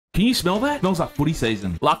Can you smell that? Smells like footy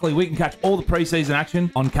season. Luckily, we can catch all the pre-season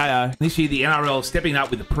action on Kayo. This year, the NRL is stepping up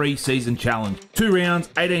with the pre-season challenge. 2 rounds,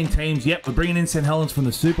 18 teams. Yep, we're bringing in St Helens from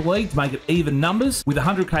the Super League to make it even numbers, with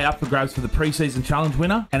 100k up for grabs for the pre-season challenge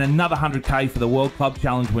winner and another 100k for the World Club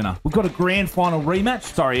Challenge winner. We've got a grand final rematch.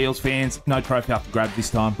 Sorry, Eels fans, no trophy up for grabs this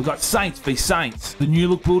time. We've got Saints v Saints, the New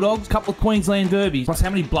Look Bulldogs, a couple of Queensland derbies. Plus, how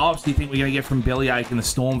many blow-ups do you think we're going to get from Bellyache in the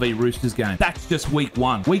Storm v Roosters game? That's just week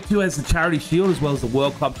 1. Week 2 has the Charity Shield as well as the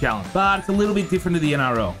World Club Challenge, but it's a little bit different to the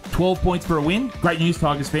NRL. 12 points for a win. Great news,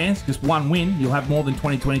 Tigers fans. Just 1 win, you'll have more than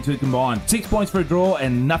 2022 combined. 6 points for a draw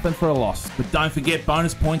and nothing for a loss. But don't forget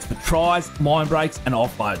bonus points for tries, line breaks, and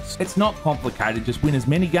offloads. It's not complicated. Just win as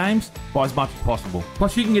many games by as much as possible.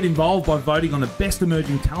 Plus, you can get involved by voting on the best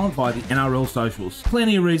emerging talent via the NRL socials.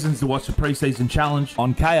 Plenty of reasons to watch the preseason challenge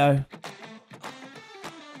on Kayo.